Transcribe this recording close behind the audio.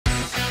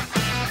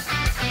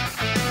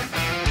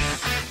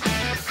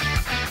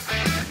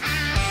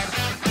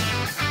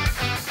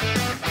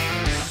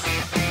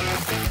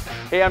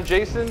Hey, I'm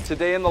Jason.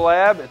 Today in the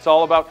lab, it's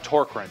all about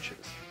torque wrenches.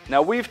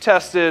 Now, we've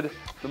tested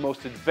the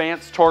most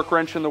advanced torque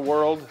wrench in the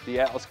world, the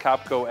Atlas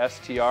Copco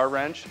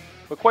STRwrench,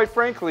 but quite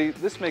frankly,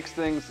 this makes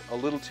things a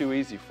little too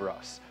easy for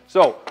us.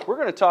 So, we're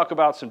going to talk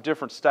about some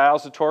different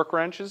styles of torque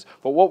wrenches,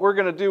 but what we're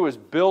going to do is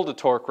build a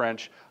torque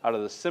wrench out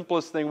of the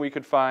simplest thing we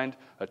could find,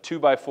 a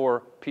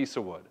 2x4 piece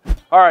of wood.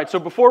 All right, so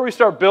before we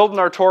start building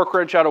our torque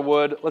wrench out of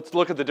wood, let's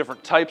look at the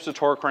different types of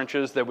torque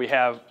wrenches that we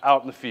have out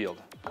in the field.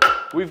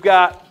 We've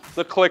got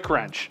the click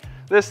wrench.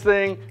 This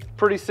thing,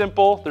 pretty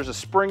simple. There's a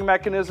spring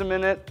mechanism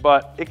in it,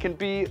 but it can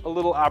be a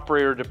little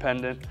operator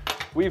dependent.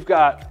 We've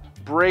got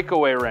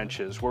breakaway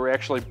wrenches where we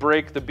actually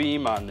break the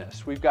beam on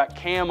this. We've got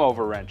cam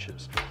over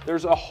wrenches.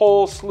 There's a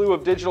whole slew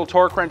of digital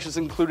torque wrenches,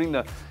 including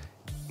the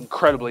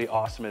incredibly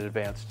awesome and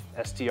advanced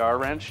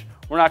STRwrench.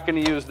 We're not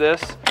going to use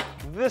this.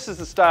 This is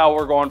the style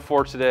we're going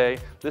for today.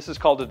 This is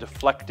called a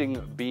deflecting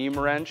beam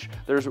wrench.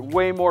 There's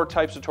way more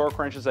types of torque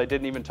wrenches I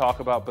didn't even talk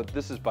about, but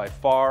this is by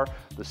far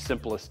the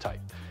simplest type.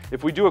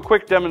 If we do a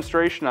quick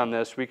demonstration on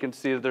this, we can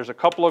see that there's a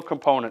couple of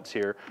components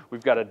here.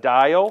 We've got a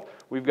dial,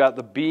 we've got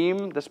the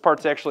beam, this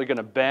part's actually going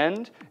to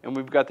bend, and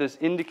we've got this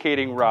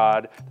indicating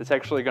rod that's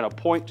actually going to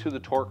point to the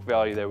torque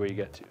value that we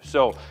get to.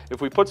 So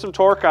if we put some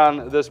torque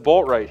on this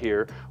bolt right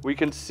here, we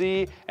can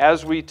see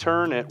as we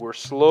turn it, we're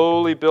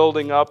slowly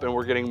building up and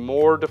we're getting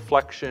more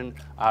deflection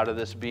out of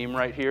this beam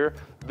right here.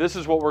 This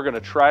is what we're going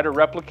to try to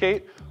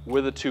replicate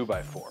with a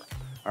 2x4.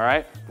 All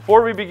right,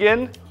 before we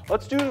begin,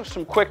 let's do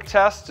some quick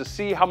tests to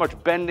see how much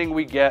bending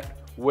we get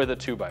with a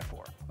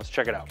 2x4. Let's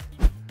check it out.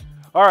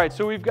 All right,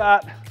 so we've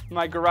got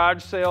my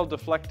garage sale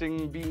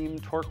deflecting beam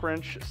torque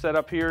wrench set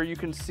up here. You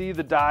can see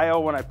the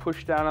dial when I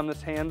push down on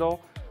this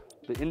handle.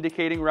 The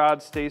indicating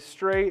rod stays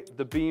straight,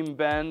 the beam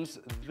bends.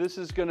 This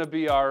is gonna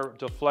be our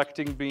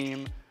deflecting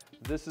beam.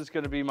 This is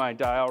gonna be my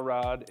dial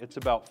rod. It's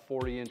about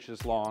 40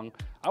 inches long.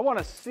 I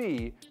wanna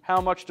see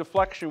how much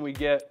deflection we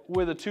get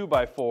with a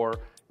 2x4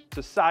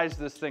 to size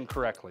this thing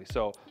correctly.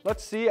 So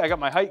let's see, I got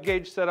my height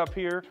gauge set up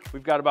here.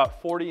 We've got about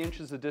 40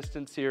 inches of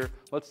distance here.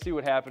 Let's see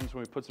what happens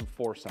when we put some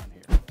force on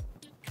here.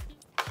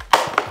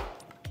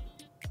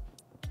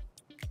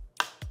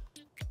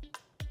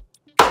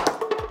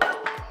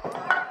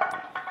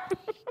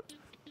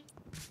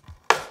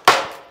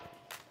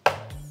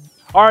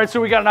 All right, so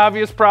we got an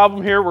obvious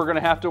problem here. We're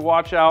gonna have to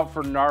watch out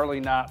for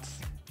gnarly knots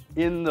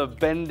in the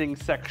bending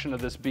section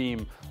of this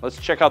beam. Let's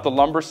check out the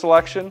lumber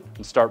selection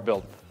and start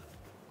building.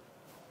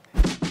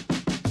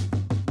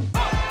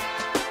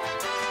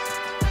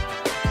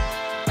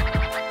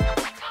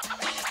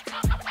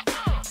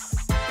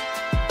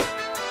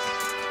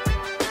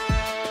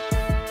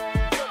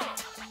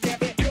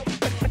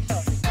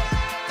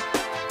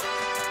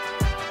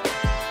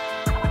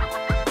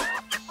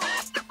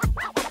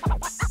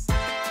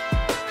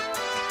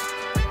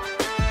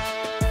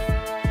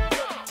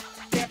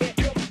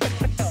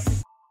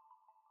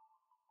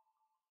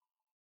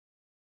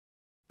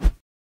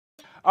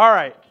 All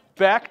right,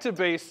 back to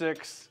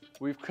basics.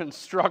 We've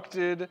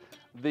constructed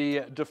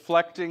the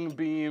deflecting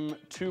beam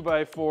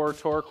 2x4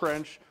 torque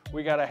wrench.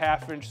 We got a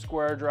 1/2 inch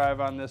square drive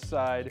on this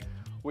side.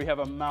 We have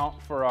a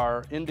mount for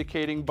our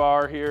indicating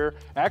bar here.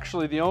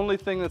 Actually, the only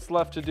thing that's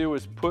left to do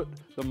is put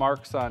the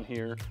marks on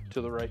here to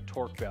the right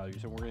torque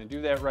values, and we're going to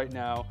do that right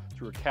now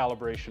through a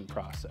calibration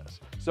process.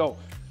 So,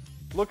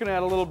 looking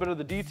at a little bit of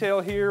the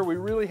detail here, we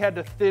really had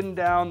to thin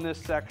down this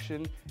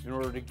section in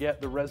order to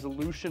get the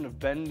resolution of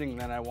bending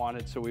that I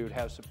wanted so we would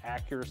have some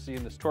accuracy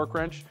in this torque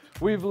wrench.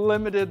 We've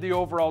limited the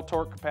overall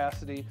torque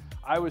capacity.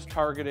 I was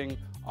targeting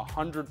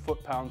 100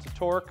 foot-pounds of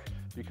torque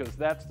because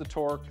that's the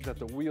torque that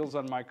the wheels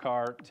on my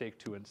car take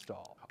to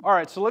install. All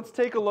right, so let's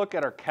take a look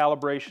at our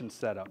calibration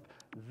setup.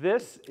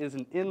 This is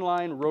an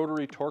inline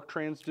rotary torque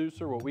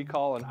transducer, what we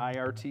call an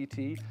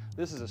IRTT.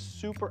 This is a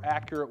super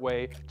accurate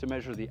way to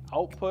measure the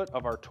output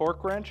of our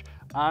torque wrench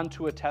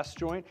onto a test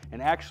joint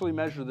and actually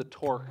measure the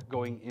torque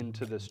going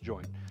into this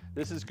joint.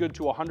 This is good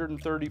to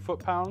 130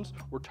 foot-pounds.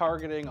 We're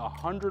targeting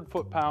 100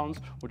 foot-pounds,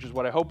 which is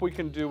what I hope we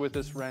can do with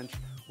this wrench.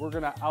 We're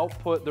gonna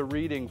output the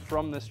reading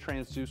from this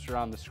transducer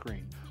on the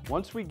screen.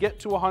 Once we get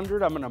to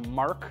 100, I'm gonna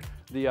mark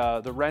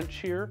the wrench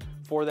here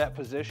for that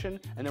position,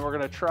 and then we're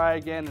gonna try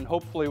again and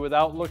hopefully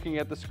without looking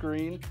at the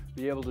screen,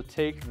 be able to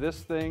take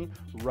this thing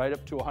right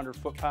up to 100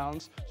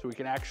 foot-pounds so we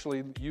can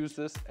actually use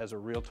this as a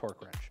real torque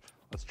wrench.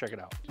 Let's check it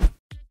out. Tape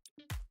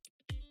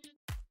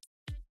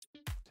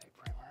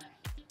primer.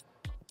 So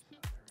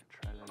we're gonna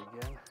try that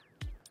again.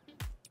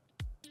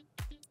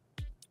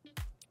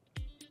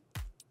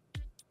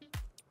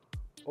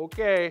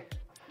 Okay,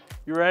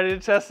 you ready to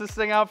test this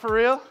thing out for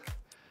real?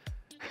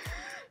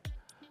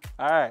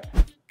 All right.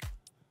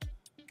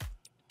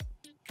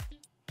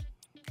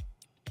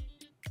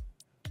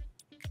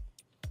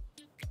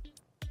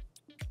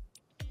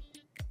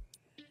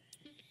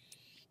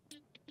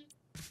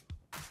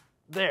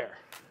 There.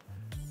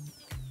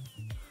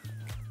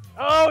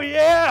 Oh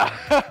yeah!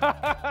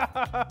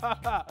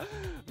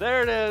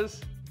 There it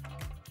is.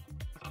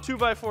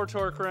 2x4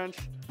 torque wrench.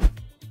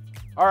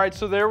 All right,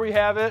 so there we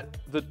have it,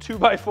 the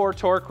 2x4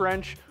 torque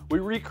wrench We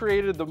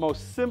recreated the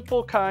most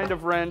simple kind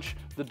of wrench,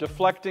 the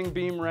deflecting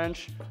beam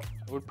wrench.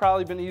 It would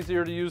probably been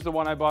easier to use the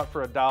one I bought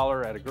for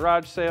 $1 at a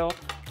garage sale,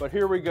 but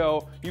here we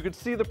go. You can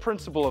see the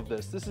principle of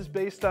this. This is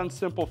based on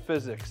simple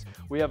physics.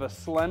 We have a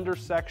slender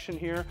section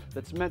here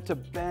that's meant to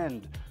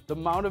bend. The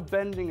amount of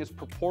bending is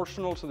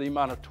proportional to the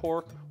amount of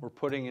torque we're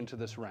putting into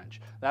this wrench.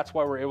 That's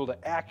why we're able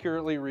to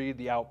accurately read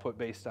the output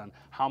based on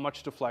how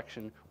much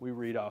deflection we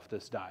read off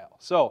this dial.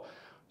 So,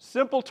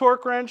 simple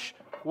torque wrench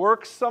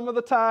works some of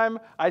the time.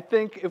 I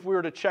think if we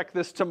were to check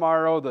this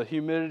tomorrow, the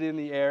humidity in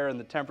the air and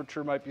the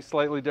temperature might be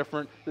slightly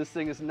different. This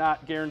thing is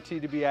not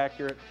guaranteed to be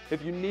accurate.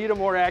 If you need a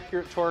more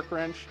accurate torque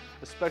wrench,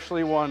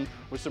 especially one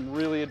with some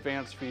really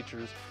advanced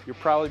features, you're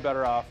probably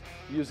better off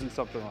using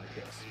something like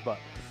this. But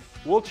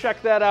we'll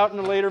check that out in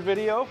a later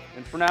video,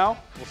 and for now,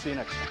 we'll see you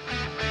next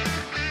time.